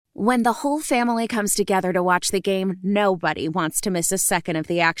When the whole family comes together to watch the game, nobody wants to miss a second of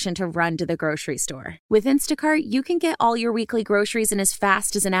the action to run to the grocery store. With Instacart, you can get all your weekly groceries in as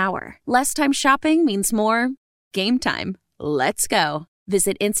fast as an hour. Less time shopping means more game time. Let's go.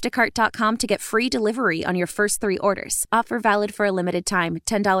 Visit instacart.com to get free delivery on your first 3 orders. Offer valid for a limited time.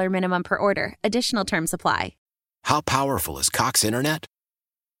 $10 minimum per order. Additional terms apply. How powerful is Cox Internet?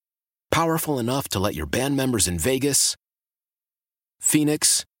 Powerful enough to let your band members in Vegas,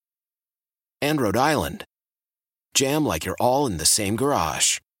 Phoenix, and Rhode Island jam like you're all in the same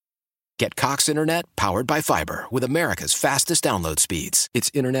garage. Get Cox Internet powered by fiber with America's fastest download speeds.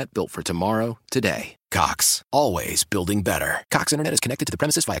 It's internet built for tomorrow, today. Cox, always building better. Cox Internet is connected to the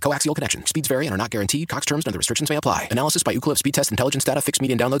premises via coaxial connection. Speeds vary and are not guaranteed. Cox terms and other restrictions may apply. Analysis by Ookla Speed Test Intelligence Data. Fixed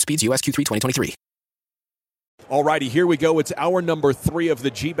median download speeds. US Q3 2023. All righty, here we go. It's hour number 3 of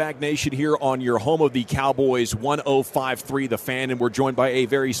the GBAG Nation here on your home of the Cowboys, 105.3 The Fan, and we're joined by a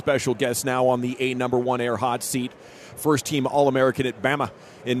very special guest now on the number 1 air hot seat. First-team All-American at Bama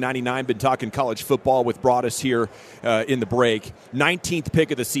in 99. Been talking college football with Broadus here in the break. 19th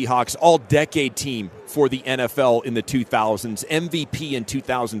pick of the Seahawks, all-decade team for the NFL in the 2000s. MVP in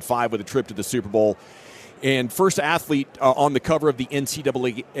 2005 with a trip to the Super Bowl. And first athlete on the cover of the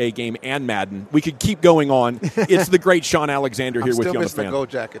NCAA game and Madden. We could keep going on. It's the great Sean Alexander here with you on the Fan. I'm still missing the gold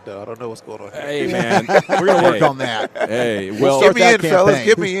jacket, though. I don't know what's going on here. Hey, man. We're going to work on that. Hey, well. Get me in, fellas.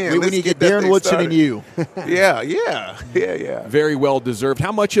 Get me in. We need to get Darren Woodson and you. Yeah. Very well deserved.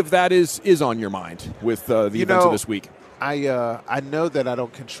 How much of that is on your mind with the events of this week? I know that I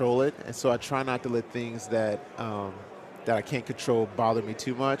don't control it, and so I try not to let things that I can't control bother me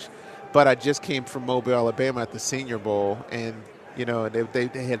too much. But I just came from Mobile, Alabama at the Senior Bowl, and, they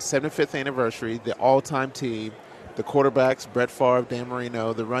had 75th anniversary, the all-time team, the quarterbacks, Brett Favre, Dan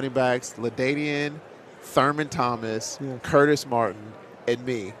Marino, the running backs, LaDainian, Thurman Thomas, Curtis Martin, and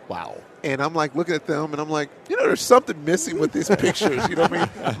me. Wow. And I'm like looking at them, and I'm like, there's something missing with these pictures. You know what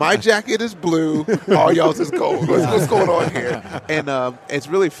I mean? My jacket is blue. All y'all's is gold. What's going on here? And it's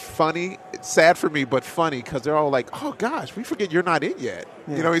really funny. It's sad for me, but funny because they're all like, oh, gosh, we forget you're not in yet.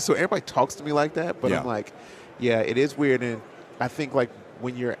 Yeah. So everybody talks to me like that. But I'm like, yeah, it is weird. And I think, like,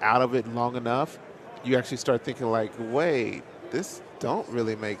 when you're out of it long enough, you actually start thinking, like, wait, this don't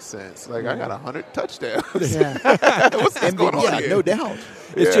really make sense. Like, I got 100 touchdowns. What's going on here? No doubt.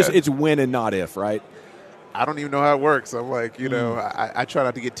 It's when and not if, right? I don't even know how it works. I'm like, I try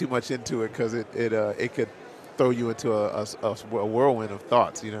not to get too much into it because it could throw you into a whirlwind of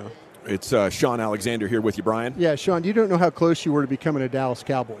thoughts, It's Sean Alexander here with you, Brian. Yeah, Sean, you don't know how close you were to becoming a Dallas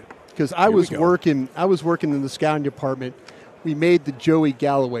Cowboy because I was working in the scouting department. We made the Joey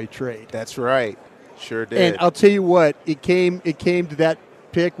Galloway trade. That's right. Sure did. And I'll tell you what, it came to that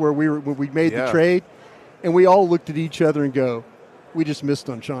pick when we made the trade, and we all looked at each other and go, we just missed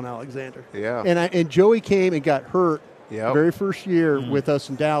on Sean Alexander. Yeah. And Joey came and got hurt very first year with us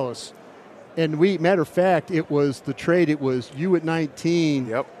in Dallas. And matter of fact, it was the trade. It was you at 19.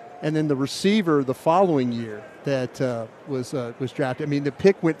 Yep. And then the receiver the following year that was drafted. I mean, the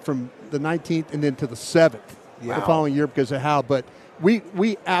pick went from the 19th and then to the 7th the following year because of how. But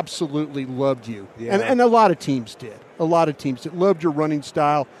we absolutely loved you. Yeah. And a lot of teams did. A lot of teams that loved your running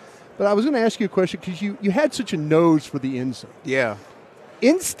style. But I was going to ask you a question because you had such a nose for the end zone. Yeah.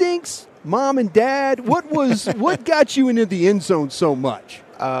 Instincts, mom and dad, what got you into the end zone so much?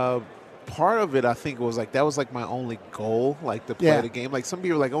 Part of it, I think, was that was my only goal, to play the game. Like, some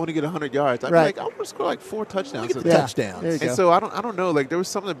people were like, I want to get 100 yards. I'd be like, I'm going to score 4 touchdowns. Touchdowns. And so I don't know. There was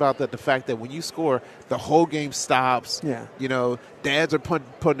something about that, the fact that when you score, the whole game stops. Yeah. Dads are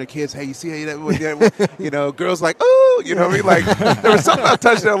putting their kids, hey, you see how that, girls like, oh, what I mean? Like, there was something about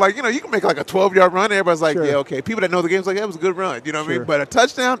touchdown. Like, you can make a 12-yard run. Everybody's like, yeah, okay. People that know the game's like, that was a good run. You know what I mean? But a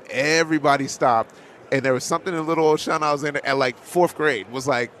touchdown, everybody stopped. And there was something in little Sean Alexander at 4th grade was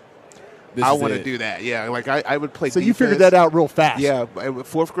like, I want to do that. Yeah, I would play defense. So you figured that out real fast. Yeah,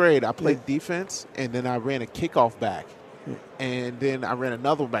 4th grade, I played defense, and then I ran a kickoff back, and then I ran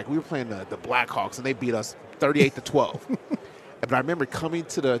another one back. We were playing the Blackhawks, and they beat us 38-12. But I remember coming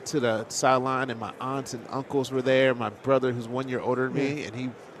to the sideline, and my aunts and uncles were there. My brother, who's 1 year older than me, and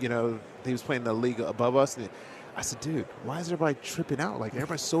he was playing the league above us. And I said, dude, why is everybody tripping out? Like,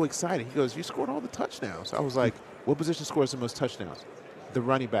 everybody's so excited. He goes, you scored all the touchdowns. I was like, what position scores the most touchdowns? The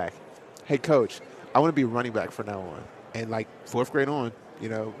running back. Hey, coach, I want to be a running back from now on. And 4th grade on,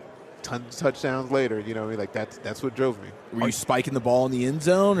 tons of touchdowns later, that's what drove me. Were you spiking the ball in the end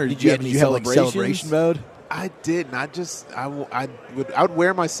zone, or did you have any celebration mode? I didn't. I would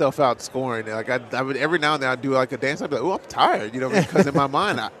wear myself out scoring. I would every now and then I'd do a dance. I'd be like, oh, I'm tired, because in my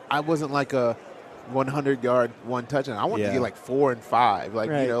mind I wasn't like a 100-yard, one touchdown. I wanted to get like 4 and 5. Like,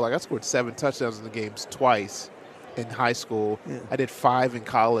 right. like I scored 7 touchdowns in the games twice in high school. Yeah. I did 5 in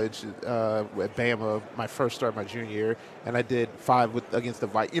college at Bama, my first start my junior year, and I did 5 against the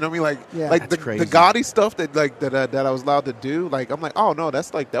Vikings. You know what I mean? Like the gaudy stuff that that I was allowed to do. Like, I'm like, oh no,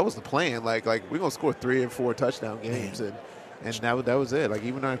 that was the plan. Like we're gonna score 3 and 4 touchdown games, and that was it. Like,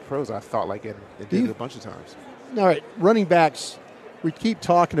 even on pros, I thought like it did it a bunch of times. All right, running backs. We keep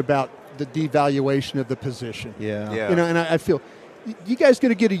talking about the devaluation of the position. Yeah. And I feel, you guys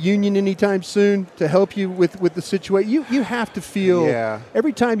going to get a union anytime soon to help you with the situation? You have to feel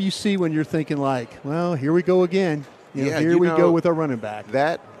every time you see when you're thinking like, well, here we go again. Here we go with our running back.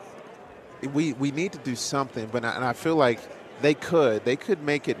 That we need to do something, and I feel like they could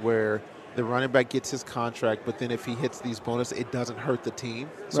make it where the running back gets his contract, but then if he hits these bonuses, it doesn't hurt the team.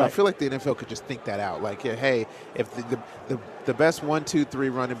 So I feel like the NFL could just think that out. Like, hey, if the best 1, 2, 3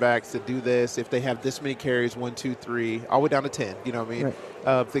 running backs to do this, if they have this many carries, 1, 2, 3, all the way down to 10, you know what I mean?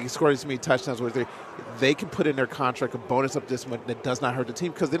 Right. If they can score this many touchdowns, they can put in their contract a bonus up this much that does not hurt the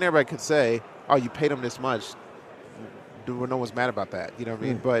team, because then everybody could say, oh, you paid them this much. No one's mad about that, you know what I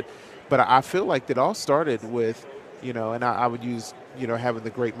mean? But I feel like it all started with, and I would use, having the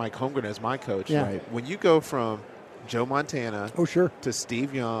great Mike Holmgren as my coach. Yeah. Right? When you go from Joe Montana to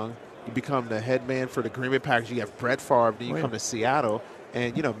Steve Young, you become the head man for the Green Bay Packers. You have Brett Favre, then you come to Seattle.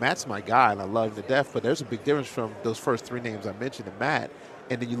 And, Matt's my guy, and I love him to death. But there's a big difference from those first 3 names I mentioned to Matt.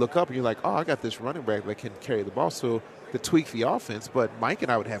 And then you look up and you're like, oh, I got this running back that can carry the ball. So to tweak the offense. But Mike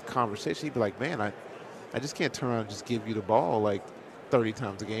and I would have conversations. He'd be like, man, I just can't turn around and just give you the ball like 30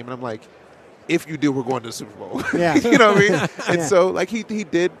 times a game. And I'm like, if you do, we're going to the Super Bowl. Yeah. You know what I mean? And so, like, he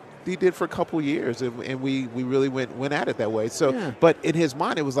did for a couple of years, and we really went at it that way. So, but in his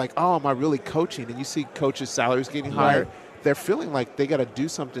mind, it was like, oh, am I really coaching? And you see coaches' salaries getting higher. They're feeling like they got to do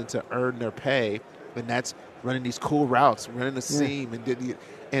something to earn their pay, and that's running these cool routes, running the seam,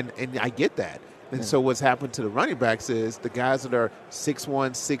 and I get that. And so what's happened to the running backs is the guys that are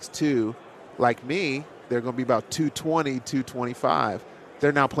 6'1", 6'2", like me, they're going to be about 220, 225.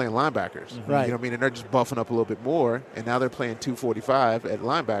 They're now playing linebackers. Right. You know what I mean? And they're just buffing up a little bit more, and now they're playing 245 at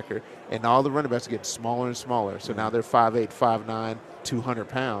linebacker, and all the running backs are getting smaller and smaller. So now they're 5'8", 5'9", 200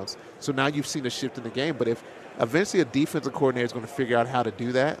 pounds. So now you've seen a shift in the game. But if eventually a defensive coordinator is going to figure out how to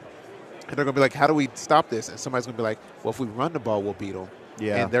do that, and they're going to be like, how do we stop this? And somebody's going to be like, well, if we run the ball, we'll beat them.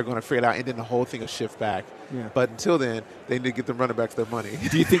 Yeah. And they're going to figure it out, and then the whole thing will shift back. Yeah. But until then, they need to get the running backs their money.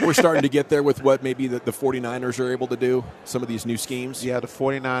 Do you think we're starting to get there with what maybe the 49ers are able to do, some of these new schemes? Yeah, the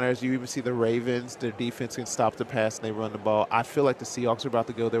 49ers, you even see the Ravens, their defense can stop the pass and they run the ball. I feel like the Seahawks are about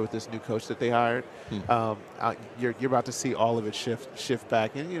to go there with this new coach that they hired. You're about to see all of it shift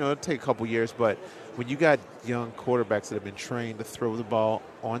back. And, it'll take a couple years, but when you got young quarterbacks that have been trained to throw the ball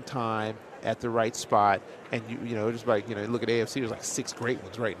on time, at the right spot, and just like look at AFC, there's like 6 great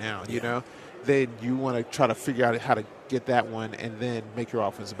ones right now. Then you want to try to figure out how to get that one, and then make your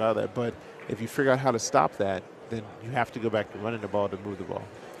offense about that. But if you figure out how to stop that, then you have to go back to running the ball to move the ball.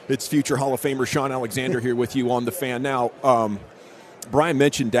 It's future Hall of Famer Sean Alexander here with you on The Fan. Now, Brian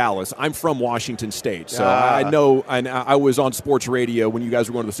mentioned Dallas. I'm from Washington State, so I know, and I was on sports radio when you guys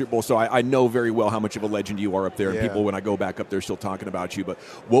were going to the Super Bowl, so I know very well how much of a legend you are up there, and people, when I go back up there, still talking about you. But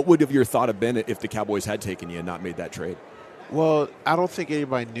what would have your thought have been if the Cowboys had taken you and not made that trade? Well, I don't think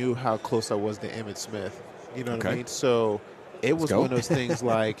anybody knew how close I was to Emmitt Smith. You know what I mean? So it was one of those things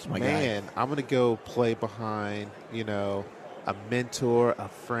like, man, I'm going to go play behind, a mentor, a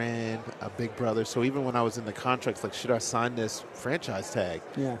friend, a big brother. So even when I was in the contracts, like, should I sign this franchise tag?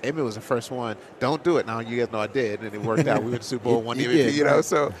 Yeah. Emmitt was the first one. Don't do it. Now, you guys know I did, and it worked out. We went to Super Bowl one year,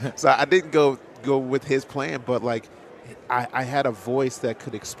 So I didn't go with his plan, but, like, I had a voice that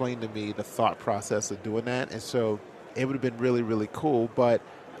could explain to me the thought process of doing that. And so it would have been really, really cool. But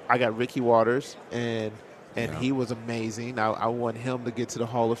I got Ricky Waters, and he was amazing. I want him to get to the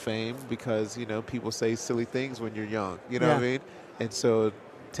Hall of Fame because, people say silly things when you're young. You know what I mean? And so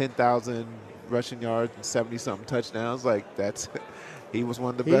 10,000 rushing yards and 70-something touchdowns, like he was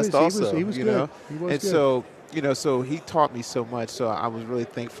one of the best also. He was good. He was good. So, so he taught me so much. So I was really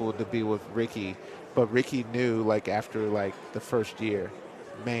thankful to be with Ricky. But Ricky knew, like, after, like, the first year,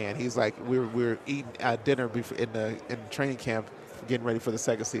 man, he's like, we were eating dinner in the training camp getting ready for the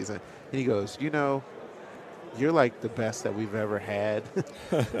second season. And he goes, you're like the best that we've ever had.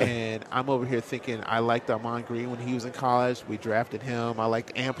 And I'm over here thinking I liked Ahman Green when he was in college. We drafted him. I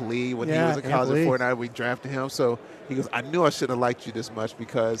liked Amp Lee when he was in college at Fortnite. We drafted him. So he goes, I knew I shouldn't have liked you this much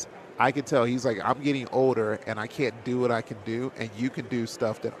because I could tell. He's like, I'm getting older and I can't do what I can do, and you can do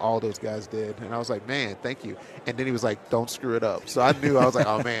stuff that all those guys did. And I was like, man, thank you. And then he was like, don't screw it up. So I knew. I was like,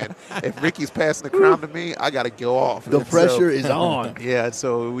 oh, man, if Ricky's passing the crown to me, I got to go off. The pressure is on. Yeah, and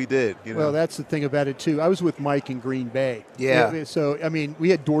so we did. Well, that's the thing about it, too. I was with Mike in Green Bay. Yeah. So, I mean, we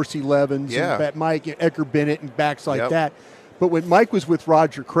had Dorsey Levens and Mike and Edgar Bennett and backs like that. But when Mike was with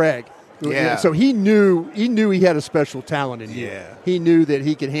Roger Craig, so he knew he had a special talent in him. Yeah. He knew that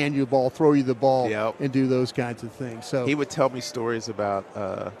he could hand you the ball, throw you the ball, and do those kinds of things. So he would tell me stories about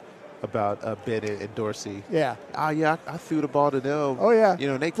Bennett and Dorsey. Yeah. I threw the ball to them. Oh, yeah.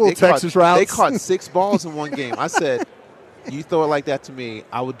 They Texas routes. They caught 6 balls in one game. I said, you throw it like that to me,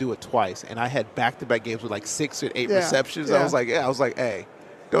 I would do it twice. And I had back-to-back games with like 6 or 8 receptions. I was like, hey.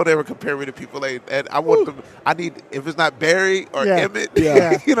 Don't ever compare me to people. And I want them. I need, if it's not Barry or Emmett,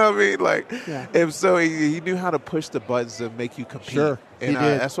 you know what I mean? And so he knew how to push the buttons to make you compete. Sure, and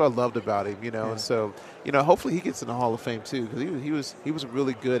that's what I loved about him. And so hopefully he gets in the Hall of Fame too, because he was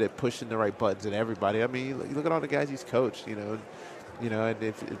really good at pushing the right buttons and everybody. I mean, you look at all the guys he's coached. And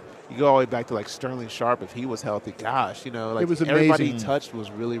if you go all the way back to like Sterling Sharp, if he was healthy, gosh, it was everybody he touched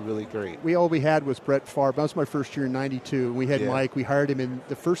was really, really great. All we had was Brett Favre. That was my first year in '92. We had Mike. We hired him, and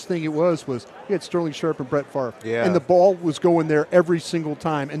the first thing it was we had Sterling Sharp and Brett Favre. Yeah. And the ball was going there every single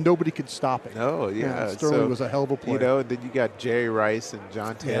time, and nobody could stop it. No, Sterling was a hell of a player. And then you got Jerry Rice and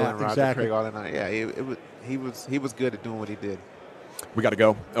John Taylor and Roger Craig all that night. Yeah, he was good at doing what he did. We got to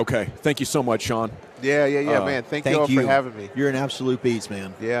go. Okay. Thank you so much, Sean. Yeah, man. Thank you all for having me. You're an absolute beast,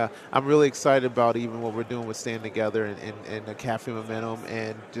 man. Yeah. I'm really excited about even what we're doing with Staying Together and the Cafe Momentum.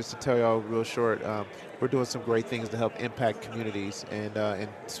 And just to tell y'all real short, we're doing some great things to help impact communities and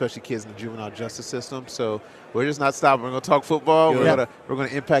especially kids in the juvenile justice system. So we're just not stopping. We're going to talk football. Yeah. We're going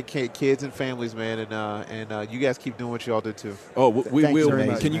to impact kids and families, man. And you guys keep doing what you all did too. Oh, we will.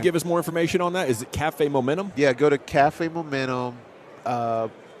 Can you man. give us more information on that? Is it Cafe Momentum? Yeah, go to Cafe Momentum.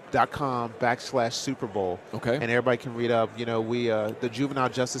 .com/Super Bowl. Okay. And everybody can read up. We the juvenile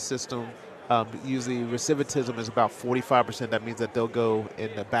justice system, usually recidivism is about 45%. That means that they'll go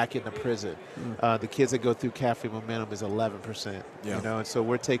back into prison. The kids that go through Cafe Momentum is 11%. Yeah. And so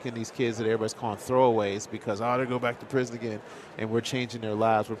we're taking these kids that everybody's calling throwaways because they go back to prison again, and we're changing their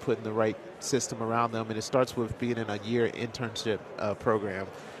lives. We're putting the right system around them, and it starts with being in a year internship program.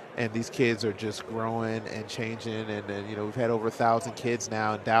 And these kids are just growing and changing. And we've had over 1,000 kids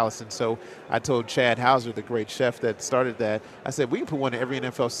now in Dallas. And so I told Chad Hauser, the great chef that started that, I said, we can put one in every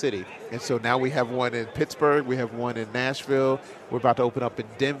NFL city. And so now we have one in Pittsburgh. We have one in Nashville. We're about to open up in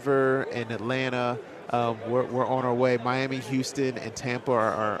Denver and Atlanta. We're on our way. Miami, Houston, and Tampa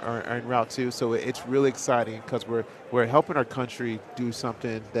are en route too. So it's really exciting because we're helping our country do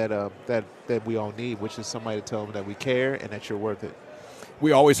something that we all need, which is somebody to tell them that we care and that you're worth it.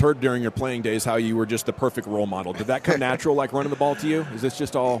 We always heard during your playing days how you were just the perfect role model. Did that come natural, like running the ball to you? Is this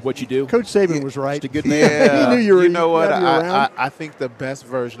just all what you do? Coach Saban was right. Just a good man. Yeah. He knew you were. You know what? I I think the best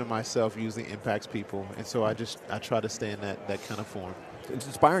version of myself usually impacts people, and so I try to stay in that kind of form. It's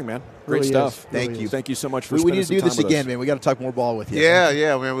inspiring, man. Great Really stuff. is. Thank Really you. is. Thank you so much for We spending need to some do time this with again, us. man. We got to talk more ball with you.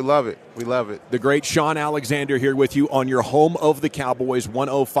 Yeah, man. We love it. We love it. The great Sean Alexander here with you on your home of the Cowboys,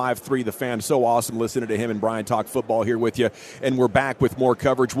 105.3 The Fan. So awesome listening to him and Brian talk football here with you. And we're back with more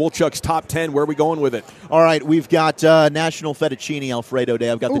coverage. Woolchuck's Top 10. Where are we going with it? All right, we've got National Fettuccine Alfredo Day.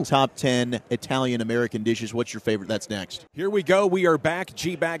 I've got the top 10 Italian-American dishes. What's your favorite? That's next. Here we go. We are back,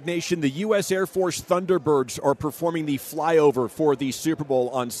 GBAG Nation. The U.S. Air Force Thunderbirds are performing the flyover for the Super Bowl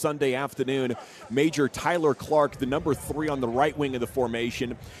on Sunday afternoon. Major Tyler Clark, the number 3 on the right wing of the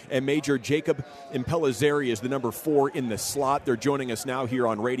formation, and Major Jacob Impellizzeri is the number 4 in the slot. They're joining us now here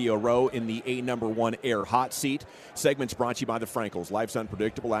on Radio Row in the A1 Air Hot Seat. Segments brought to you by the Frankels. Life's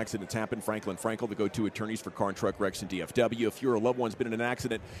unpredictable. Accidents happen. Franklin Frankel, the go-to attorneys for car and truck wrecks in DFW. If your loved one's been in an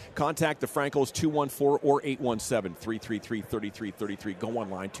accident, contact the Frankels, 214 or 817-333-3333. Go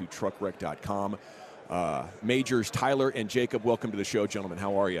online to truckwreck.com. Majors Tyler and Jacob, welcome to the show, gentlemen.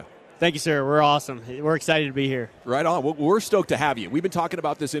 How are you? Thank you, sir. We're awesome. We're excited to be here. Right on. Well, we're stoked to have you. We've been talking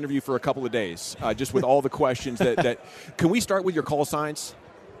about this interview for a couple of days, just with all the questions that Can we start with your call signs?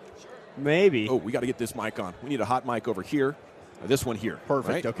 Maybe. Oh, we got to get this mic on. We need a hot mic over here. This one here.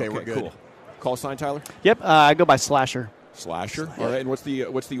 Perfect. Right? Okay, we're good. Cool. Call sign, Tyler? Yep, I go by Slasher. Slasher. All right. And what's the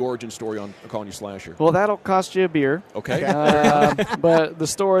origin story on calling you Slasher? Well, that'll cost you a beer. Okay. But the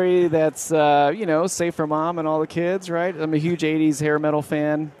story that's, safe for mom and all the kids, right? I'm a huge 80s hair metal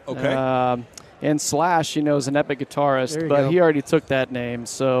fan. Okay. And Slash, is an epic guitarist, but he already took that name,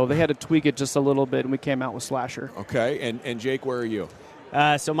 so they had to tweak it just a little bit, and we came out with Slasher. Okay, and Jake, where are you?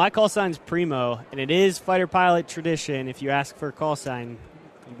 So my call sign's Primo, and it is fighter pilot tradition. If you ask for a call sign,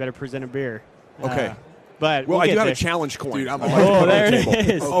 you better present a beer. Okay. But I do have there. a challenge coin. Dude, there it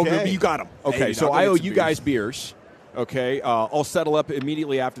is. Oh, you got them. Okay, Hey, so I'll I get owe some you beers. guys beers. Okay, I'll settle up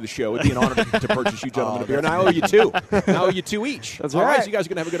immediately after the show. It'd be an honor to purchase you gentlemen a beer, and I owe you two. I owe you two each. That's All right, right. so you guys are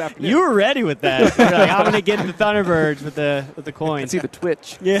gonna have a good afternoon. You were ready with that. You're like, I'm going to get the Thunderbirds with the coin. See the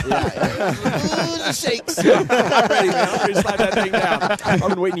Twitch. Yeah. Shakes. I'm ready, man. I'm ready to slide that thing down. I've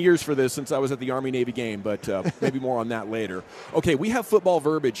been waiting years for this since I was at the Army-Navy game, but maybe more on that later. Okay, we have football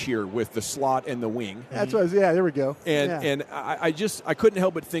verbiage here with the slot and the wing. That's what there we go. And I couldn't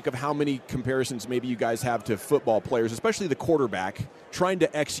help but think of how many comparisons maybe you guys have to football players, especially the quarterback, trying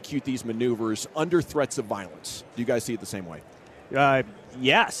to execute these maneuvers under threats of violence. Do you guys see it the same way?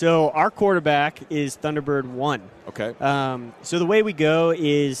 Yeah, so our quarterback is Thunderbird 1. Okay. So the way we go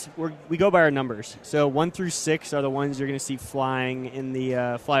is we go by our numbers. So 1 through 6 are the ones you're going to see flying in the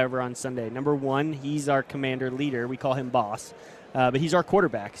flyover on Sunday. Number 1, he's our commander leader. We call him boss. But he's our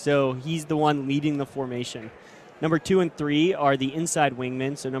quarterback, so he's the one leading the formation. Number 2 and 3 are the inside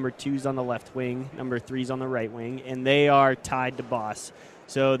wingmen. So number 2's on the left wing, number 3's on the right wing, and they are tied to boss.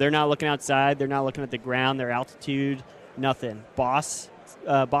 So they're not looking outside. They're not looking at the ground, their altitude, nothing. Boss's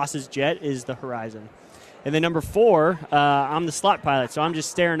jet is the horizon. And then number 4, I'm the slot pilot. So I'm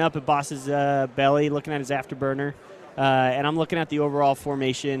just staring up at Boss's belly, looking at his afterburner. And I'm looking at the overall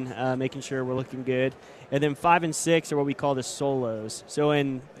formation, making sure we're looking good. And then 5 and 6 are what we call the solos. So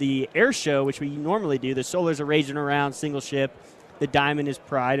in the air show, which we normally do, the solos are raging around, single ship. The diamond is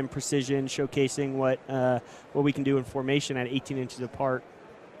pride and precision, showcasing what we can do in formation at 18 inches apart.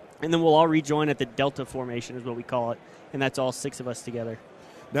 And then we'll all rejoin at the delta formation is what we call it. And that's all 6 of us together.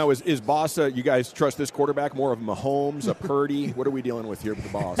 Now, is Boss, you guys trust this quarterback more of a Mahomes, a Purdy? What are we dealing with here with the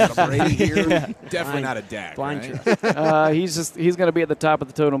Boss? A Brady here? Definitely not a Dak. Blind right? trust. He's going to be at the top of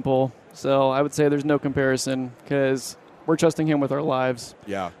the totem pole. So I would say there's no comparison because we're trusting him with our lives.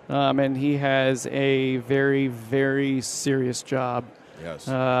 Yeah. And he has a very, very serious job. Yes.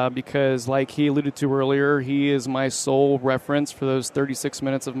 Because like he alluded to earlier, he is my sole reference for those 36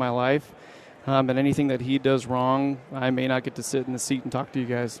 minutes of my life. And anything that he does wrong, I may not get to sit in the seat and talk to you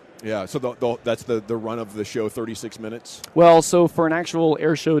guys. Yeah, so that's the run of the show, 36 minutes? Well, so for an actual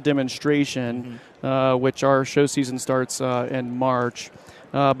air show demonstration, which our show season starts in March,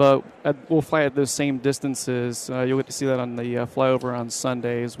 but we'll fly at those same distances. You'll get to see that on the flyover on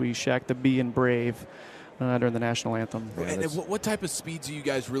Sundays. We shack the Bee and Brave during the national anthem. And what type of speeds are you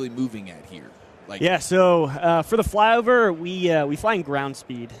guys really moving at here? So for the flyover, we fly in ground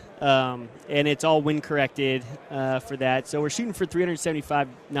speed, and it's all wind corrected for that. So we're shooting for 375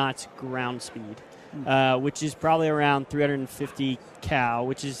 knots ground speed, which is probably around 350 cal,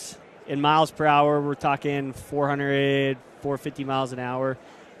 which is in miles per hour. We're talking 400, 450 miles an hour.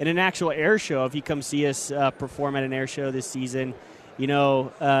 In an actual air show, if you come see us perform at an air show this season,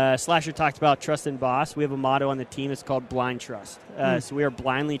 Slasher talked about trust and boss. We have a motto on the team. It's called blind trust. So we are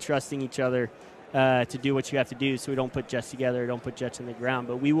blindly trusting each other to do what you have to do, so we don't put jets together, don't put jets in the ground.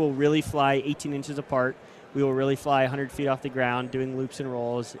 But we will really fly 18 inches apart. We will really fly 100 feet off the ground doing loops and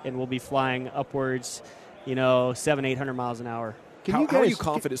rolls, and we'll be flying upwards, 700-800 miles an hour. How are you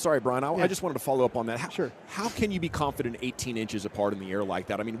confident? Sorry, Brian, I Yeah. just wanted to follow up on that. Sure. How can you be confident 18 inches apart in the air like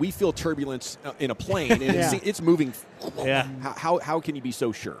that? I mean, we feel turbulence in a plane, and Yeah. it's moving. Yeah. How can you be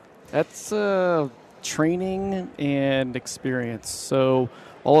so sure? That's training and experience. So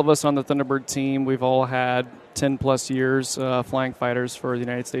all of us on the Thunderbird team, we've all had 10-plus years flying fighters for the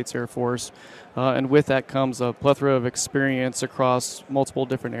United States Air Force. And with that comes a plethora of experience across multiple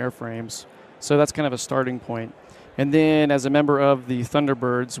different airframes. So that's kind of a starting point. And then as a member of the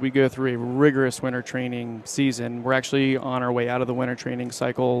Thunderbirds, we go through a rigorous winter training season. We're actually on our way out of the winter training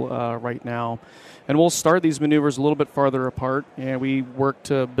cycle right now. And we'll start these maneuvers a little bit farther apart, and we work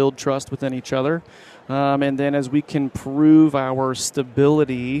to build trust within each other. And then as we can prove our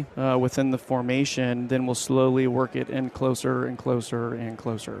stability within the formation, then we'll slowly work it in closer and closer and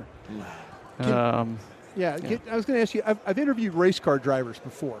closer. I was going to ask you, I've interviewed race car drivers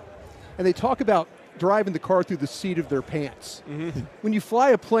before, and they talk about driving the car through the seat of their pants. Mm-hmm. When you fly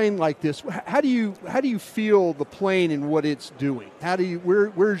a plane like this, how do you feel the plane and what it's doing?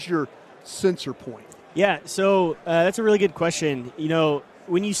 Where's your sensor point? Yeah, so that's a really good question.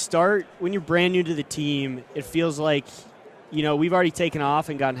 When you're brand new to the team, it feels like, we've already taken off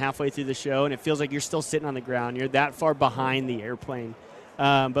and gotten halfway through the show, and it feels like you're still sitting on the ground. You're that far behind the airplane.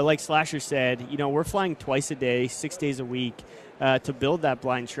 But like Slasher said, we're flying twice a day, 6 days a week to build that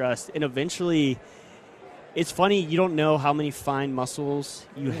blind trust. And eventually, it's funny, you don't know how many fine muscles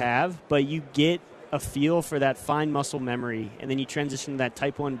you have, but you get a feel for that fine muscle memory, and then you transition to that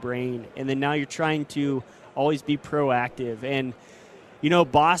type 1 brain, and then now you're trying to always be proactive. And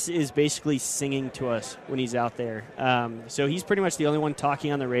Boss is basically singing to us when he's out there. So he's pretty much the only one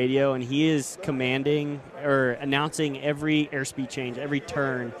talking on the radio, and he is commanding or announcing every airspeed change, every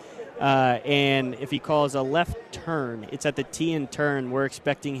turn. And if he calls a left turn, it's at the T and turn. We're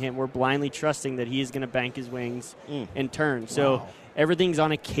expecting him. We're blindly trusting that he is going to bank his wings and turn. So everything's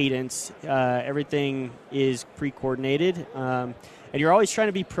on a cadence. Everything is pre-coordinated. And you're always trying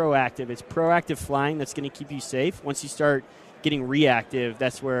to be proactive. It's proactive flying that's going to keep you safe. Once you start getting reactive,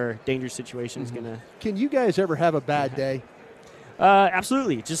 that's where dangerous situations going to... Can you guys ever have a bad day?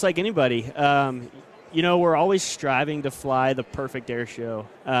 Absolutely, just like anybody. We're always striving to fly the perfect air show.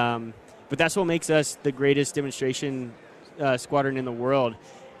 But that's what makes us the greatest demonstration squadron in the world.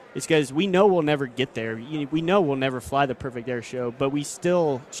 It's because we know we'll never get there. We know we'll never fly the perfect air show, but we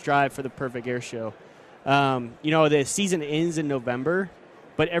still strive for the perfect air show. The season ends in November,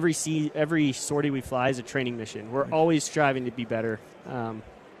 but every sortie we fly is a training mission. We're always striving to be better.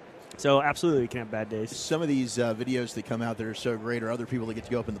 So absolutely we can have bad days. Some of these videos that come out that are so great are other people that get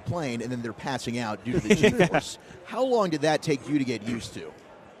to go up in the plane, and then they're passing out due to the G-force. How long did that take you to get used to?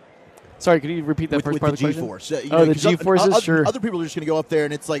 Sorry, could you repeat that first part of the question? G-force. The G-forces, sure. Other people are just going to go up there,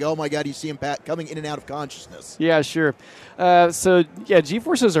 and it's like, oh, my God, you see him coming in and out of consciousness. Yeah, sure.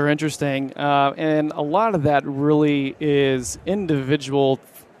 G-forces are interesting, and a lot of that really is individual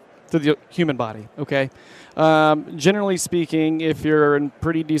to the human body, okay? Generally speaking, if you're in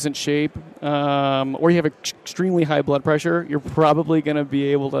pretty decent shape or you have extremely high blood pressure, you're probably going to be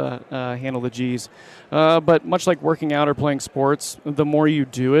able to handle the Gs. But much like working out or playing sports, the more you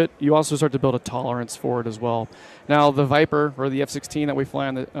do it, you also start to build a tolerance for it as well. Now, the Viper, or the F-16 that we fly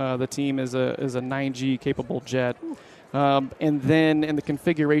on the team, is a 9G capable jet. And then in the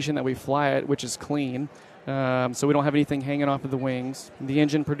configuration that we fly it, which is clean, so we don't have anything hanging off of the wings. The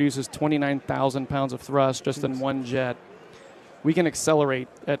engine produces 29,000 pounds of thrust just in one jet. We can accelerate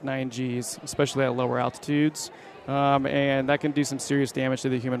at 9Gs, especially at lower altitudes, and that can do some serious damage to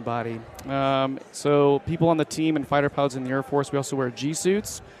the human body. So people on the team and fighter pilots in the Air Force, we also wear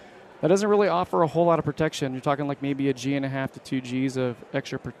G-suits. That doesn't really offer a whole lot of protection. You're talking like maybe a G1/2 to 2 Gs of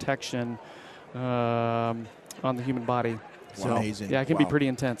extra protection on the human body. So, amazing. Yeah, it can be pretty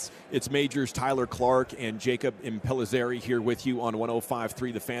intense. It's Majors Tyler Clark and Jacob Impellizzeri here with you on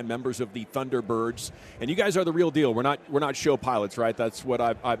 105.3 The Fan, members of the Thunderbirds. And you guys are the real deal. We're not show pilots, right? That's what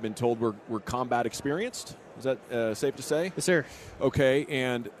I've been told. We're combat experienced. Is that safe to say? Yes, sir. Okay,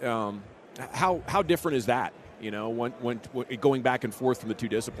 and how different is that? When going back and forth from the two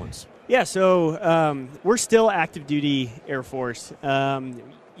disciplines. Yeah, so we're still active duty Air Force.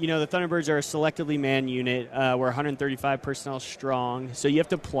 The Thunderbirds are a selectively manned unit. We're 135 personnel strong, so you have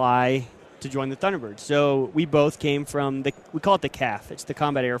to apply to join the Thunderbirds. So we both came from we call it the CAF. It's the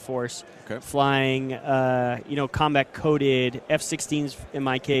Combat Air Force, flying, combat-coded F-16s in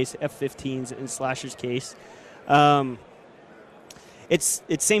my case, F-15s in Slasher's case. It's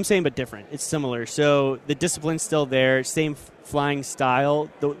same but different. It's similar. So the discipline's still there, same flying style.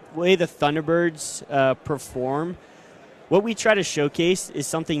 The way the Thunderbirds perform, what we try to showcase is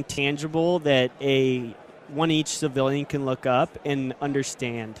something tangible that one each civilian can look up and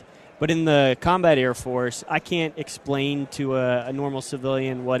understand. But in the Combat Air Force, I can't explain to a normal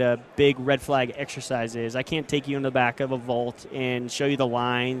civilian what a big red flag exercise is. I can't take you in the back of a vault and show you the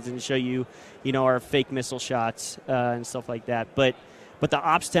lines and show you, our fake missile shots and stuff like that. But the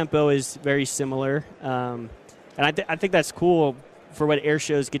ops tempo is very similar, and I think that's cool. For what air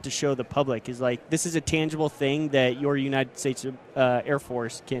shows get to show the public is like, this is a tangible thing that your United States Air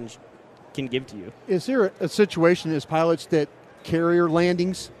Force can give to you. Is there a situation as pilots that carrier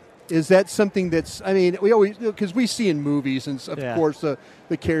landings? Is that something that's, we always, because we see in movies and of course the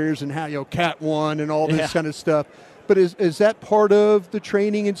carriers and how, Cat 1 and all this kind of stuff. But is that part of the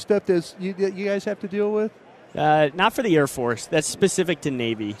training and stuff that you guys have to deal with? Not for the Air Force. That's specific to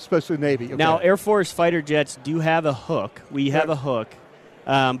Navy. Especially Navy. Okay. Now, Air Force fighter jets do have a hook. We have a hook.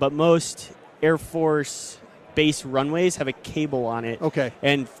 But most Air Force base runways have a cable on it. Okay.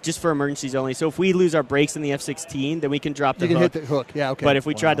 And just for emergencies only. So if we lose our brakes in the F-16, then we can drop the hook. You can hit the hook. Yeah, okay. But if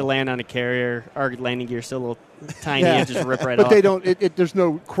we tried to land on a carrier, our landing gear's still a little tiny and just rip right off. off. But they don't, there's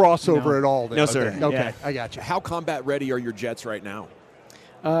no crossover at all. Then. No, sir. Okay, yeah. I got you. How combat ready are your jets right now?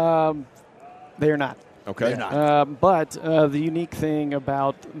 They are not. Okay. But the unique thing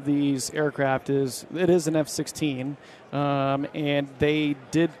about these aircraft is it is an F-16, and they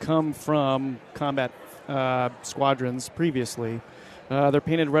did come from combat squadrons previously. They're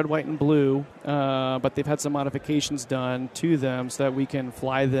painted red, white, and blue, but they've had some modifications done to them so that we can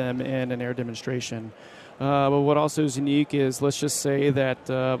fly them in an air demonstration. But what also is unique is, let's just say that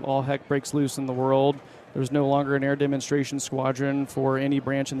all heck breaks loose in the world. There's no longer an air demonstration squadron for any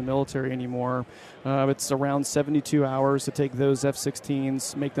branch in the military anymore. It's around 72 hours to take those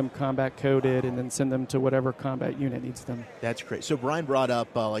F-16s, make them combat coded, and then send them to whatever combat unit needs them. That's great. So Brian brought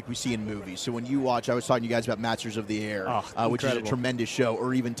up like we see in movies. So when you watch, I was talking to you guys about Masters of the Air, which is a tremendous show,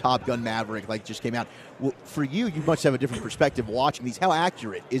 or even Top Gun Maverick, like just came out. Well, for you must have a different perspective watching these. How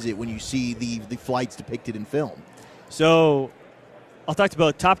accurate is it when you see the flights depicted in film? So I'll talk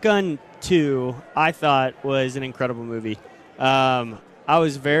about Top Gun 2. I thought was an incredible movie. I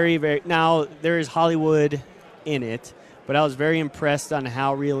was very, very... Now, there is Hollywood in it, but I was very impressed on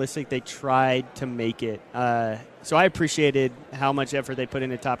how realistic they tried to make it. So I appreciated how much effort they put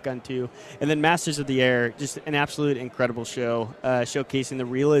into Top Gun 2. And then Masters of the Air, just an absolute incredible show, showcasing the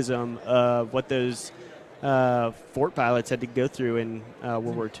realism of what those fort pilots had to go through in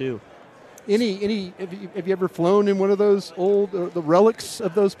World War II. Have you ever flown in one of those old the relics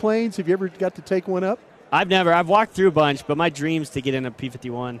of those planes? Have you ever got to take one up? I've walked through a bunch, but my dream's to get in a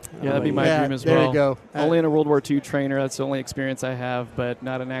P-51. Yeah, that'd be my dream as well. There you go. Only in a World War II trainer. That's the only experience I have, but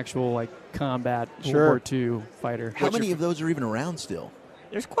not an actual combat World War II fighter. How many of those are even around still?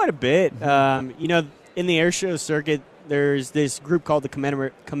 There's quite a bit. In the air show circuit, there's this group called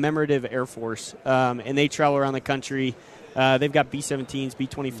the Commemorative Air Force, and they travel around the country. They've got B-17s,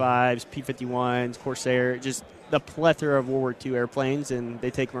 B-25s, P-51s, Corsair, just the plethora of World War II airplanes, and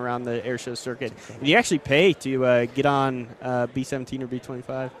they take them around the air show circuit. And you actually pay to get on B-17 or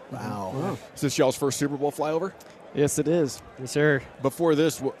B-25. Wow. Is this y'all's first Super Bowl flyover? Yes, it is. Yes, sir. Before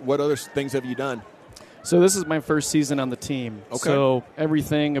this, what other things have you done? So this is my first season on the team. Okay. So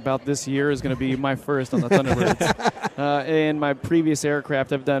everything about this year is going to be my first on the Thunderbirds. In my previous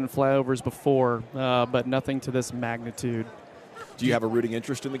aircraft, I've done flyovers before, but nothing to this magnitude. Do you have a rooting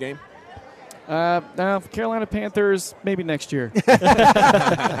interest in the game? Carolina Panthers, maybe next year.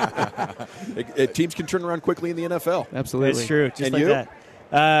 Teams can turn around quickly in the NFL. Absolutely. That's true. Just and like you?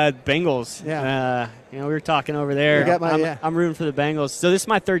 that. Bengals. Yeah. We were talking over there. I'm rooting for the Bengals. So this is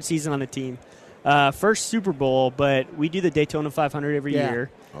my third season on the team. First Super Bowl, but we do the Daytona 500 every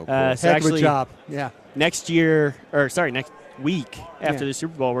year. Oh, cool. So Heck actually, of a job. Yeah. next week after the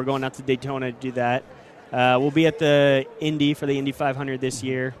Super Bowl, we're going out to Daytona to do that. We'll be at the Indy for the Indy 500 this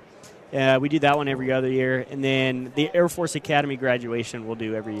year. We do that one every other year. And then the Air Force Academy graduation we'll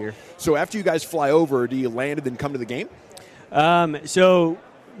do every year. So after you guys fly over, do you land and then come to the game? So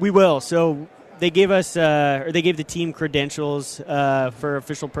we will. So they gave us, they gave the team credentials for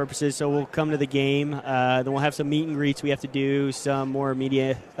official purposes. So we'll come to the game. Then we'll have some meet and greets we have to do, some more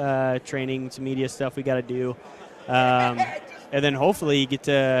media training, some media stuff we got to do. And then hopefully you get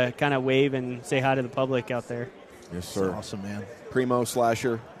to kind of wave and say hi to the public out there. Yes, sir. That's awesome, man. Primo,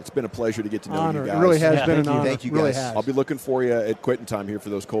 Slasher, it's been a pleasure to get to know Honor. you guys. It really has been an honor. Thank you, really guys. has. I'll be looking for you at quitting time here for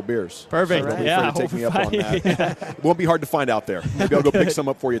those cold beers. Perfect. So don't be Yeah, afraid to take me up on that. It won't be hard to find out there. Maybe I'll go pick some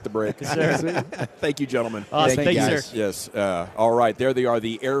up for you at the break. Thank you, gentlemen. Awesome. Thank you, guys. sir. Yes. All right. There they are.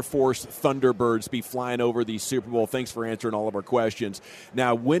 The Air Force Thunderbirds be flying over the Super Bowl. Thanks for answering all of our questions.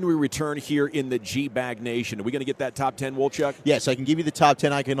 Now, when we return here in the GBAG Nation, are we going to get that top 10, Wolchuk? Yes, I can give you the top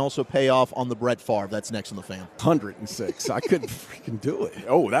 10. I can also pay off on the Brett Favre. That's next on the fan. 106. I couldn't freaking do it.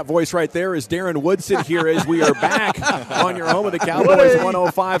 Oh, that voice right there is Darren Woodson here as we are back on your home of the Cowboys,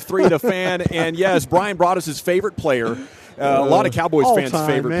 105.3 The Fan. And, yes, Brian brought us his favorite player. A lot of Cowboys fans'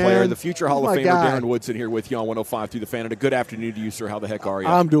 favorite player, the future Hall of Famer Darren Woodson here with you on 105.3 The Fan. And a good afternoon to you, sir. How the heck are you?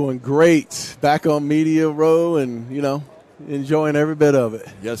 I'm doing great. Back on Media Row and, enjoying every bit of it.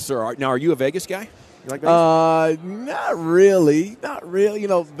 Yes, sir. Now, are you a Vegas guy? You like Vegas? Not really.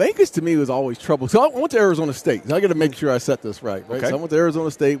 Vegas to me was always trouble. So I went to Arizona State. So I got to make sure I set this right. Okay. So I went to Arizona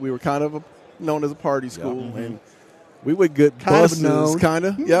State. We were kind of known as a party school, and we would get buses, kind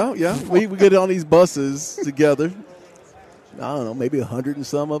of. Yeah. We would get on these buses together. I don't know, maybe 100 and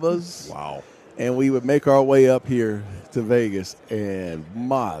some of us. Wow. And we would make our way up here to Vegas, and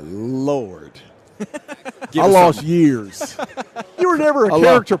my Lord. I lost years. You were never a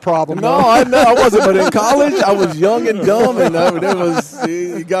character problem. No, I wasn't. But in college, I was young and dumb, and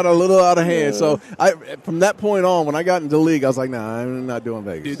it got a little out of hand. So from that point on, when I got into the league, I was like, nah, I'm not doing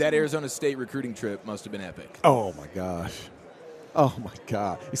Vegas. Dude, that Arizona State recruiting trip must have been epic. Oh, my gosh. Oh, my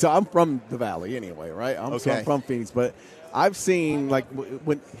God. So I'm from the Valley anyway, right? I'm from Phoenix. But I've seen,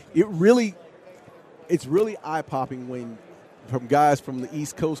 when it really – it's really eye-popping when from guys from the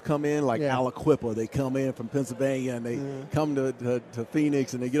East Coast come in, like Aliquippa. They come in from Pennsylvania, and they come to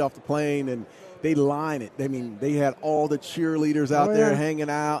Phoenix, and they get off the plane, and they line it. I mean, they had all the cheerleaders out there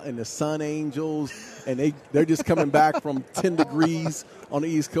hanging out and the Sun Angels, and they're just coming back from 10 degrees on the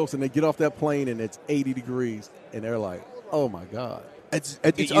East Coast, and they get off that plane, and it's 80 degrees, and they're like, oh, my God. It's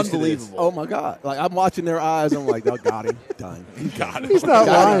unbelievable. Oh, my God. Like, I'm watching their eyes. I'm like, oh, got him. Done. Got him. He's not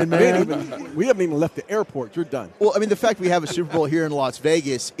lying, man. We haven't even left the airport. You're done. Well, I mean, the fact we have a Super Bowl here in Las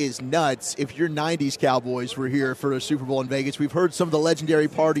Vegas is nuts. If your 90s Cowboys were here for a Super Bowl in Vegas, we've heard some of the legendary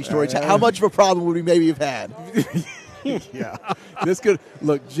party stories. How much of a problem would we maybe have had? Yeah. This could –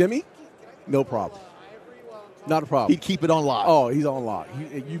 look, Jimmy, no problem. Not a problem. He'd keep it on lock. Oh, he's on lock.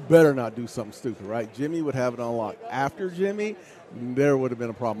 You better not do something stupid, right? Jimmy would have it on lock. After Jimmy – there would have been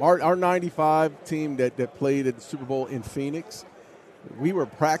a problem. Our 95 team that played at the Super Bowl in Phoenix, we were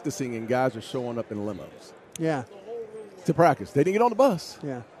practicing and guys were showing up in limos. Yeah. To practice. They didn't get on the bus.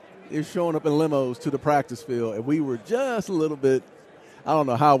 Yeah. They're showing up in limos to the practice field, and we were just a little bit – I don't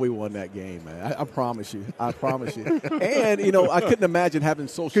know how we won that game, man. I promise you. I promise you. And, I couldn't imagine having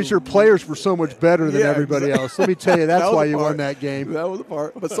social – because your players were so much better than everybody else. Let me tell you, that's why you won that game. That was the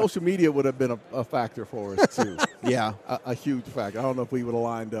part. But social media would have been a factor for us, too. Yeah. A huge factor. I don't know if we would have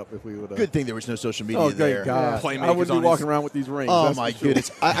lined up if we would have. Good thing there was no social media there. Oh, God. Yeah. I wouldn't be walking around with these rings. Oh, my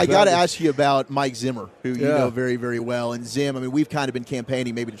goodness. I got to ask you about Mike Zimmer, who you know very, very well. And Zim, I mean, we've kind of been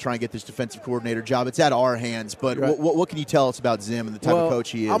campaigning maybe to try and get this defensive coordinator job. It's out of our hands. But what can you tell us about Zim and the type of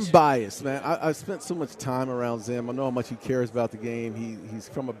coach he is? I'm biased, man. I spent so much time around Zim. I know how much he cares about the game. He's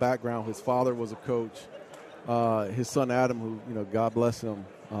from a background. His father was a coach. His son Adam, who God bless him.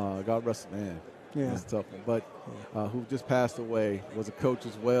 God rest his man. Yeah, it's a tough one. But who just passed away, was a coach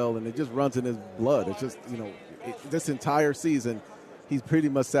as well, and it just runs in his blood. It's just this entire season, he's pretty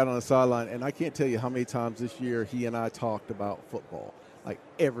much sat on the sideline, and I can't tell you how many times this year he and I talked about football, like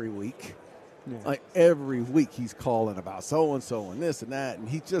every week. Yeah. Like every week he's calling about so-and-so and this and that, and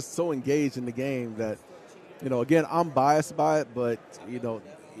he's just so engaged in the game that, again, I'm biased by it, but,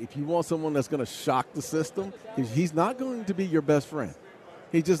 if you want someone that's going to shock the system, he's not going to be your best friend.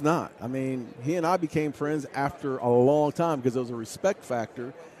 He's just not. I mean, he and I became friends after a long time because there was a respect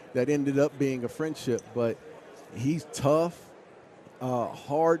factor that ended up being a friendship, but he's tough,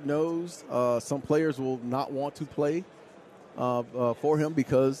 hard-nosed. Some players will not want to play for him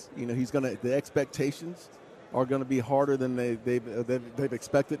because the expectations are going to be harder than they've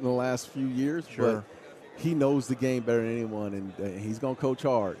expected in the last few years. Sure. But he knows the game better than anyone, and he's going to coach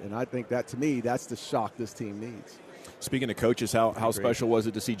hard. And I think that, to me, that's the shock this team needs. Speaking of coaches, how special was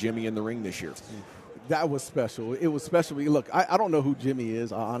it to see Jimmy in the ring this year? That was special. It was special. Look, I don't know who Jimmy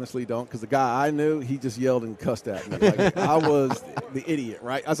is. I honestly don't, because the guy I knew, he just yelled and cussed at me. Like, I was the idiot,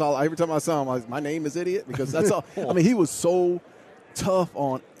 right? That's all. Every time I saw him, I was, my name is Idiot, because that's all. I mean, he was so tough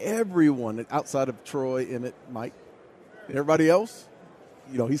on everyone outside of Troy, Emmett, Mike, and everybody else.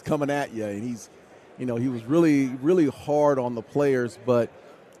 He's coming at you, and he's, he was really, really hard on the players, but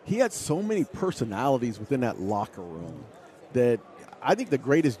he had so many personalities within that locker room that I think the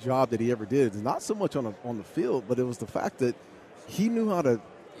greatest job that he ever did is not so much on the field, but it was the fact that he knew how to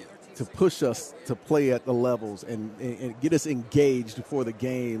push us to play at the levels and get us engaged before the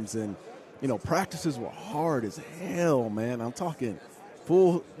games. And, practices were hard as hell, man. I'm talking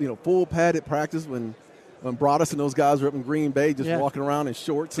full padded practice when Broadus and those guys were up in Green Bay just walking around in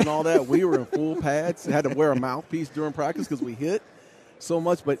shorts and all that. We were in full pads. Had to wear a mouthpiece during practice because we hit so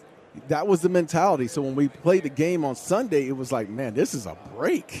much, but that was the mentality. So when we played the game on Sunday, it was like, man, this is a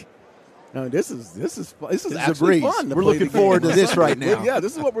break. I mean, this is actually fun. We're looking forward to this right now. Yeah,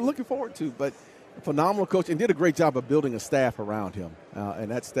 this is what we're looking forward to. But a phenomenal coach, and did a great job of building a staff around him. And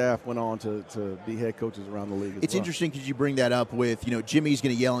that staff went on to be head coaches around the league. It's interesting because you bring that up with, Jimmy's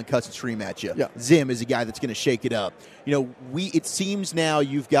going to yell and cuss and scream at you. Yeah. Zim is a guy that's going to shake it up. It seems now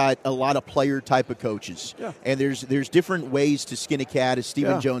you've got a lot of player type of coaches. Yeah. And there's different ways to skin a cat, as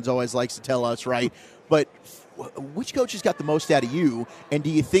Stephen Jones always likes to tell us, right? But which coach has got the most out of you, and do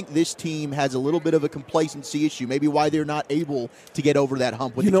you think this team has a little bit of a complacency issue, maybe why they're not able to get over that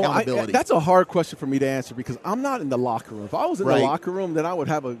hump with accountability? That's a hard question for me to answer because I'm not in the locker room. If I was in the locker room, then I would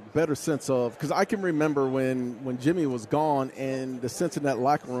have a better sense of – because I can remember when Jimmy was gone and the sense in that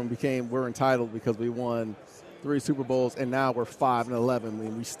locker room became we're entitled because we won 3 Super Bowls, and now we're 5-11,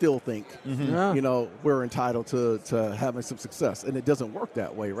 and we still think, we're entitled to having some success. And it doesn't work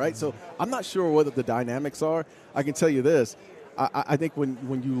that way, right? So I'm not sure what the dynamics are. I can tell you this. I think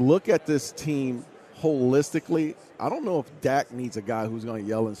when you look at this team holistically, I don't know if Dak needs a guy who's going to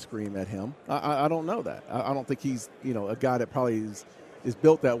yell and scream at him. I don't know that. I don't think he's, a guy that probably is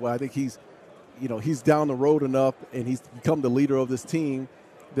built that way. I think he's he's down the road enough and he's become the leader of this team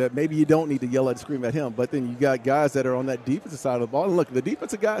that maybe you don't need to yell and scream at him. But then you got guys that are on that defensive side of the ball. And look, the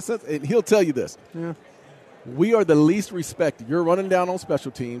defensive guy says, and he'll tell you this. Yeah. We are the least respected. You're running down on special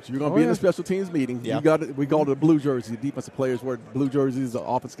teams. You're going to be in the special teams meeting. Yeah. We call it the blue jersey. The defensive players wear blue jerseys. The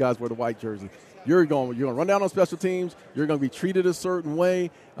offense guys wear the white jersey. You're going to run down on special teams. You're going to be treated a certain way.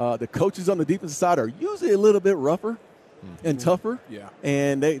 The coaches on the defensive side are usually a little bit rougher and tougher. Yeah.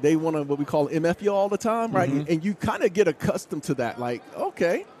 And they want to, what we call MF you all the time, right? Mm-hmm. And you kind of get accustomed to that. Like,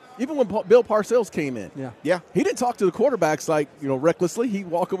 okay. Even when Bill Parcells came in, he didn't talk to the quarterbacks like, recklessly. He'd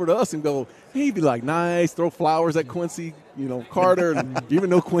walk over to us and go, he'd be like, nice, throw flowers at Quincy, Carter, and even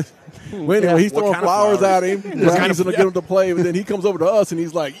though Quincy, anyway, he's throwing flowers at him. He's going to get him to play, but then he comes over to us and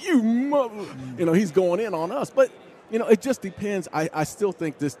he's like, he's going in on us. But, it just depends. I still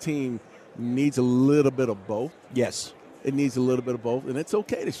think this team needs a little bit of both. Yes. It needs a little bit of both, and it's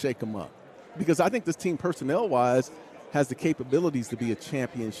okay to shake them up. Because I think this team personnel-wise has the capabilities to be a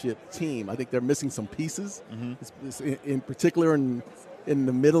championship team. I think they're missing some pieces, in particular in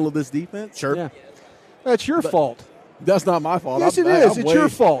the middle of this defense. Sure. Yeah. That's your fault. That's not my fault. Yes, it is. It's your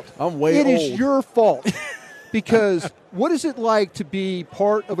fault. I'm way old. It is your fault. Because what is it like to be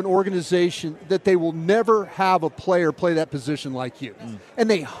part of an organization that they will never have a player play that position like you? And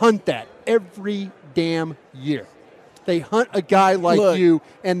they hunt that every damn year. They hunt a guy like you,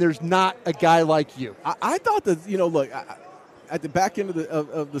 and there's not a guy like you. I thought that, at the back end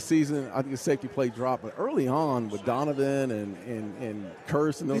of the season, I think the safety play dropped. But early on with Donovan and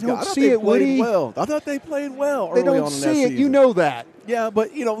Curse and those guys, I thought they played well. I thought they played well they early don't on in see that it. season. You know that. Yeah,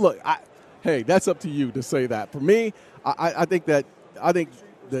 but, hey, that's up to you to say that. For me, I think that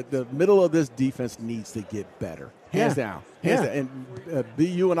the middle of this defense needs to get better. Hands down. And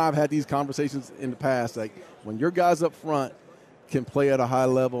BU and I have had these conversations in the past. Like, when your guys up front can play at a high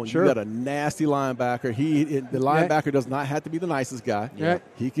level, and you got a nasty linebacker. The linebacker does not have to be the nicest guy. Yeah.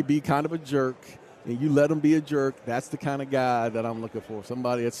 He could be kind of a jerk, and you let him be a jerk. That's the kind of guy that I'm looking for.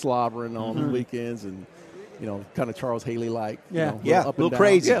 Somebody that's slobbering on the weekends and, kind of Charles Haley-like. A little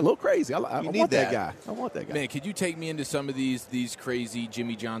crazy. Yeah, a little crazy. I want that guy. I want that guy. Man, could you take me into some of these crazy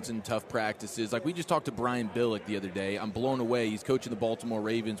Jimmy Johnson tough practices? Like, we just talked to Brian Billick the other day. I'm blown away. He's coaching the Baltimore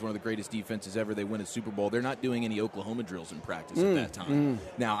Ravens, one of the greatest defenses ever. They win a Super Bowl. They're not doing any Oklahoma drills in practice at that time.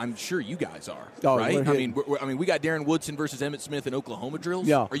 Now, I'm sure you guys are, right? I mean, we got Darren Woodson versus Emmitt Smith in Oklahoma drills?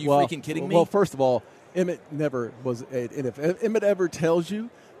 Yeah. Are you freaking kidding me? Well, first of all, Emmitt never was – and if Emmitt ever tells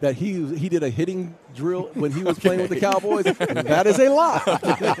you that he did a hitting drill when he was playing with the Cowboys, that is a lie.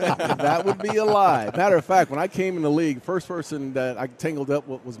 That would be a lie. Matter of fact, when I came in the league, first person that I tangled up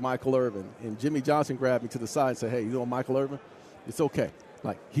with was Michael Irvin. And Jimmy Johnson grabbed me to the side and said, hey, you know Michael Irvin? It's okay.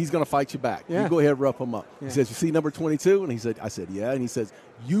 Like, he's going to fight you back. You go ahead and rough him up. Yeah. He says, you see number 22? And I said, yeah. And he says,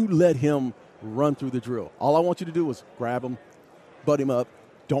 you let him run through the drill. All I want you to do is grab him, butt him up,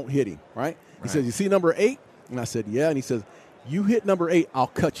 don't hit him, right? He says, you see number 8? And I said, yeah. And he says, you hit number 8, I'll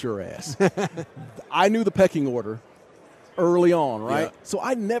cut your ass. I knew the pecking order early on, right? Yeah. So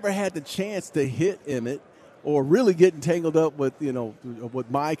I never had the chance to hit Emmitt or really get entangled up with,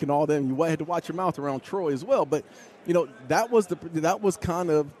 with Mike and all them. You had to watch your mouth around Troy as well. But, that was kind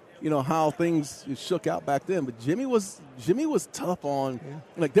of, how things shook out back then. But Jimmy was tough on,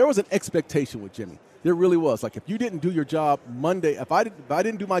 like, there was an expectation with Jimmy. There really was. Like, if you didn't do your job Monday, if I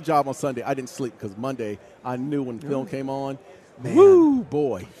didn't do my job on Sunday, I didn't sleep because Monday I knew when the film came on. Man. Woo,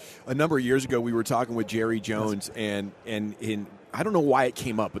 boy. A number of years ago, we were talking with Jerry Jones, and I don't know why it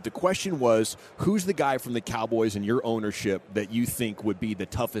came up, but the question was, who's the guy from the Cowboys in your ownership that you think would be the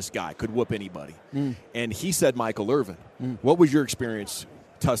toughest guy, could whoop anybody? And he said Michael Irvin. What was your experience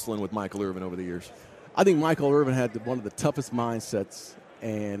tussling with Michael Irvin over the years? I think Michael Irvin had one of the toughest mindsets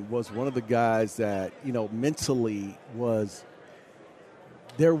and was one of the guys that, mentally was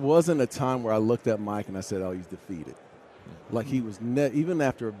 – there wasn't a time where I looked at Mike and I said, oh, he's defeated. Like, he was even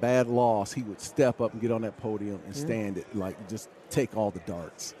after a bad loss, he would step up and get on that podium and stand it, like, just take all the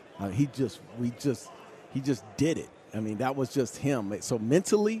darts. He just did it. I mean, that was just him. So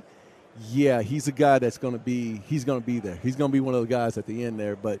mentally, yeah, he's a guy that's going to be there. He's going to be one of the guys at the end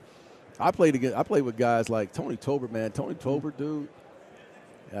there. But I played with guys like Tony Tolbert, man. Tony Tolbert, dude.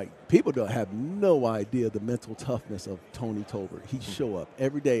 Like, people don't have no idea the mental toughness of Tony Tolbert. He'd show up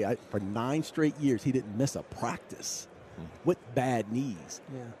every day. For 9 straight years, he didn't miss a practice with bad knees.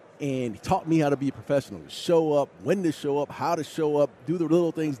 Yeah. And he taught me how to be a professional. Show up, when to show up, how to show up, do the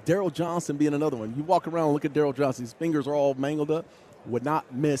little things. Daryl Johnson being another one. You walk around and look at Daryl Johnson, his fingers are all mangled up, would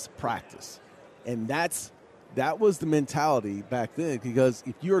not miss practice. And that was the mentality back then, because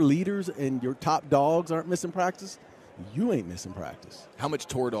if your leaders and your top dogs aren't missing practice, you ain't missing practice. How much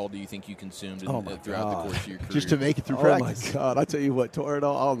Toradol do you think you consumed throughout the course of your career? Just to make it through practice. Oh, my God. I tell you what,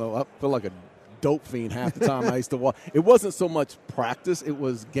 Toradol, I don't know. I feel like a dope fiend half the time I used to walk. It wasn't so much practice. It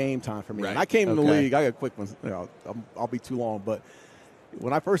was game time for me. Right. And I came in the league. I got a quick one. I'll be too long. But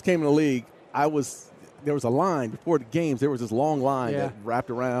when I first came in the league, there was a line before the games. There was this long line that wrapped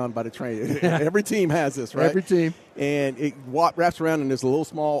around by the train. Every team has this, right? Every team. And it wraps around in this little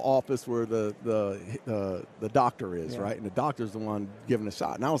small office where the doctor is, right? And the doctor's the one giving the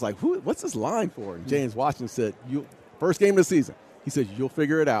shot. And I was like, what's this line for? And James Washington said, first game of the season. He says, you'll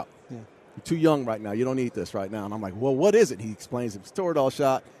figure it out. Yeah. You're too young right now. You don't need this right now. And I'm like, well, what is it? He explains it's Toradol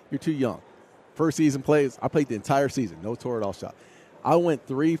shot. You're too young. First season plays. I played the entire season. No Toradol shot. I went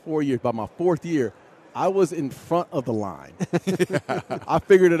 3-4 years. By my fourth year, I was in front of the line. I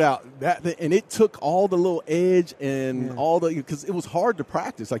figured it out. And it took all the little edge and because it was hard to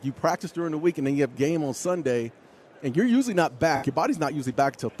practice. Like you practice during the week and then you have game on Sunday and you're usually not back. Your body's not usually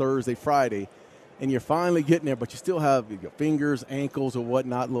back until Thursday, Friday, and you're finally getting there, but you still have your fingers, ankles, or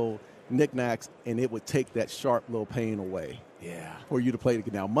whatnot, little knickknacks, and it would take that sharp little pain away. Yeah, for you to play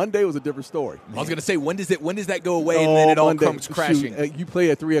it. Now Monday was a different story. I was going to say, when does that go away and then it all Monday, comes crashing? You play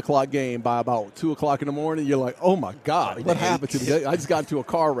a 3:00 game by about 2:00 in the morning. You're like, oh my God, what happened to me? I just got into a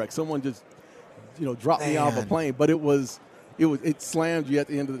car wreck. Someone just, dropped me off a plane. But it slammed you at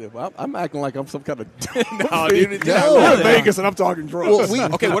the end of the day. Well, I'm acting like I'm some kind of no, dude. I'm in Vegas and I'm talking drugs.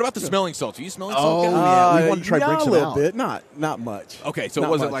 Well, okay, what about the smelling salts? Are you smelling salt? We want to try bring a some little out. bit, not much. Okay, so not it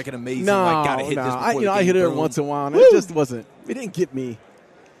wasn't much. like an amazing No. gotta hit this before the I game, hit it boom. once in a while. And it just wasn't. It didn't get me.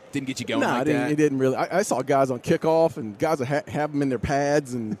 Didn't get you going No, like that? it didn't really. I saw guys on kickoff and guys that have them in their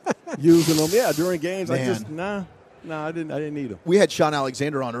pads and using them. Yeah, during games. Man. I just I didn't need them. We had Sean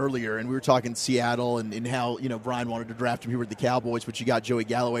Alexander on earlier, and we were talking Seattle and how Brian wanted to draft him here with the Cowboys, but you got Joey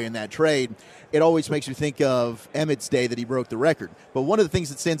Galloway in that trade. It always makes me think of Emmett's day that he broke the record. But one of the things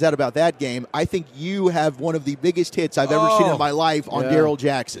that stands out about that game, I think you have one of the biggest hits I've ever seen in my life on Darrell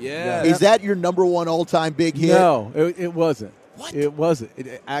Jackson. Yeah. Is that your number one all-time big hit? No, it wasn't. What? It wasn't.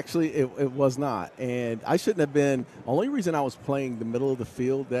 It was not. And I shouldn't have been. Only reason I was playing the middle of the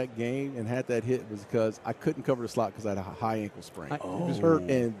field that game and had that hit was because I couldn't cover the slot because I had a high ankle sprain. It was hurt.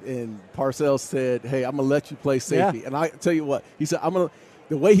 And Parcells said, hey, I'm going to let you play safety. Yeah. And I tell you what, he said,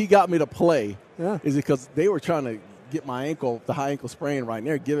 the way he got me to play is because they were trying to get my ankle, the high ankle sprain right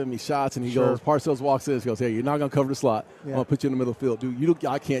there, giving me shots. And he goes, Parcells walks in and goes, hey, you're not going to cover the slot. I'm going to put you in the middle of the field. Dude,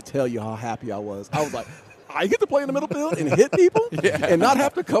 I can't tell you how happy I was. I was like, I get to play in the middle field and hit people and not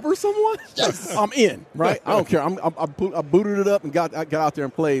have to cover someone? Yes. I'm in, right? I don't care. I booted it up and got out there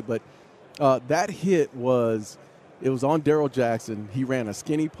and played. But that hit was on Darrell Jackson. He ran a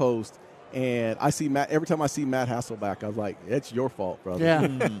skinny post. And I see Matt, every time I see Matt Hasselbeck, I was like, it's your fault, brother. Yeah.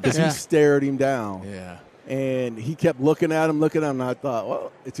 Because he stared him down. Yeah. And he kept looking at him, and I thought,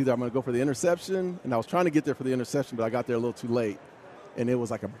 well, it's either I'm going to go for the interception. And I was trying to get there for the interception, but I got there a little too late. And it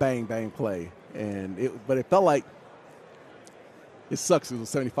was like a bang, bang play. But it felt like it sucks. It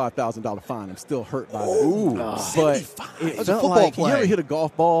was a $75,000 fine. I'm still hurt by that. Ooh, but it felt felt like you ever hit a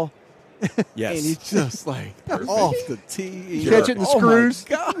golf ball? Yes. And it's just like off the tee. Catch it in the screws.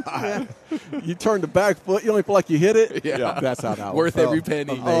 Oh my God. You turn the back foot. You only feel like you hit it. Yeah. That's how that Worth felt. every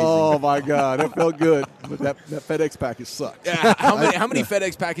penny. Amazing. Oh, my God. That felt good. But that FedEx package sucked. Yeah. How many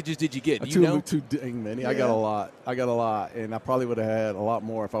FedEx packages did you get? Do you know? Too dang many. Yeah. I got a lot. And I probably would have had a lot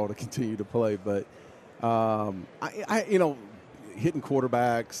more if I would have continued to play. But, hitting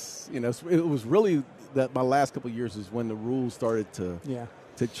quarterbacks, it was really that my last couple of years is when the rules started to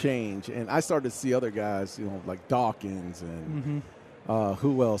change. And I started to see other guys, like Dawkins and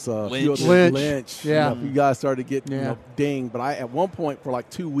who else? Lynch. Yeah. You guys started getting dinged. But at one point for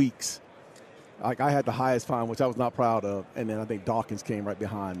like 2 weeks, I had the highest fine, which I was not proud of. And then I think Dawkins came right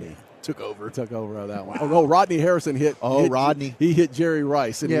behind me. Took over of that one. Oh, no, Rodney Harrison hit. Rodney. He hit Jerry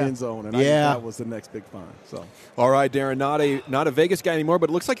Rice in the end zone, and that was the next big fine. So, all right, Darren, not a Vegas guy anymore, but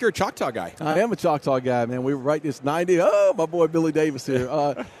it looks like you're a Choctaw guy. I am a Choctaw guy, man. We were right this 90. Oh, my boy Billy Davis here.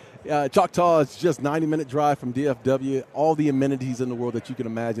 Choctaw is just 90-minute drive from DFW. All the amenities in the world that you can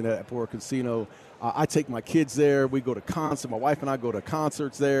imagine at Port Casino. I take my kids there. We go to concerts. My wife and I go to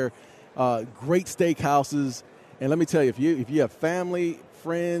concerts there. Great steakhouses. And let me tell you, if you have family,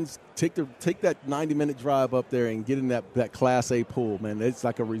 friends, take that 90-minute drive up there and get in that Class A pool, man. It's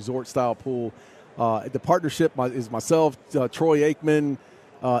like a resort-style pool. The partnership is myself, Troy Aikman,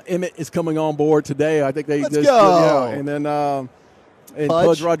 Emmett is coming on board today. I think they Let's go. And then and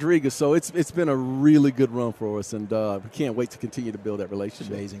Pudge Rodriguez. So it's been a really good run for us, and we can't wait to continue to build that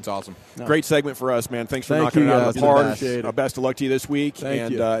relationship. Amazing. It's awesome. No. Great segment for us, man. Thanks for Thank knocking you, it out of the park. Best of luck to you this week,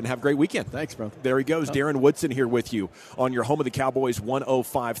 and have a great weekend. Thanks, bro. There he goes, Darren Woodson here with you on your home of the Cowboys,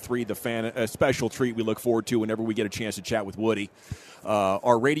 105.3 The Fan. A special treat we look forward to whenever we get a chance to chat with Woody.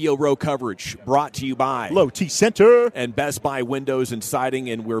 Our Radio Row coverage brought to you by Low T Center and Best Buy Windows and Siding,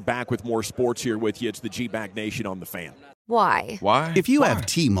 and we're back with more sports here with you. It's the GBAG Nation on The Fan. Why? If you have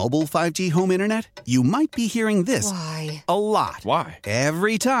T-Mobile 5G home internet, you might be hearing this Why? a lot. Why?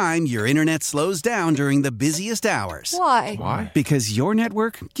 Every time your internet slows down during the busiest hours. Why? Because your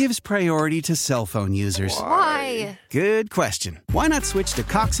network gives priority to cell phone users. Why? Good question. Why not switch to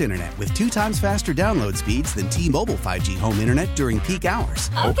Cox Internet with 2 times faster download speeds than T-Mobile 5G home internet during peak hours?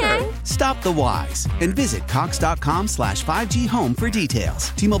 Okay. Stop the whys and visit cox.com/5G home for details.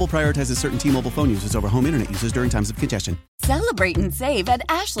 T-Mobile prioritizes certain T-Mobile phone users over home internet users during times of congestion. Celebrate and save at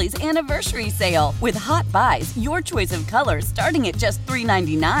Ashley's Anniversary Sale. With Hot Buys, your choice of colors starting at just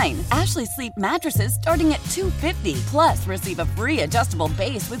 $3.99. Ashley Sleep mattresses starting at $2.50. Plus, receive a free adjustable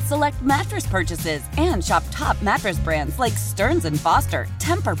base with select mattress purchases. And shop top mattress brands like Stearns & Foster,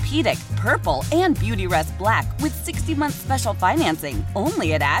 Tempur-Pedic, Purple, and Beautyrest Black with 60-month special financing.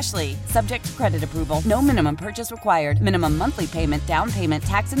 Only at Ashley. Subject to credit approval. No minimum purchase required. Minimum monthly payment, down payment,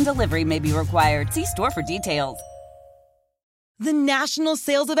 tax, and delivery may be required. See store for details. The national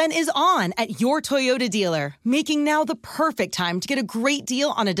sales event is on at your Toyota dealer, making now the perfect time to get a great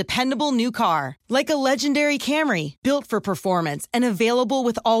deal on a dependable new car. Like a legendary Camry, built for performance and available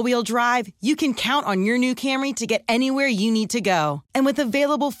with all-wheel drive, you can count on your new Camry to get anywhere you need to go. And with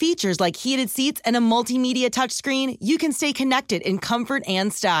available features like heated seats and a multimedia touchscreen, you can stay connected in comfort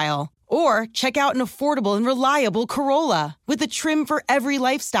and style. Or check out an affordable and reliable Corolla with a trim for every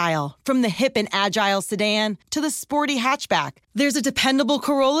lifestyle, from the hip and agile sedan to the sporty hatchback. There's a dependable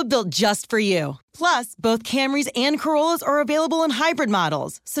Corolla built just for you. Plus, both Camrys and Corollas are available in hybrid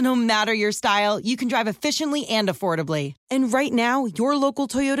models, so no matter your style, you can drive efficiently and affordably. And right now, your local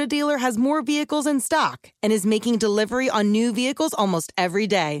Toyota dealer has more vehicles in stock and is making delivery on new vehicles almost every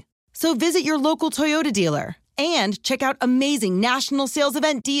day. So visit your local Toyota dealer. And check out amazing national sales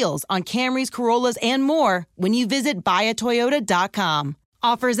event deals on Camrys, Corollas, and more when you visit buyatoyota.com.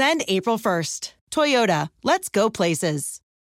 Offers end April 1st. Toyota, let's go places.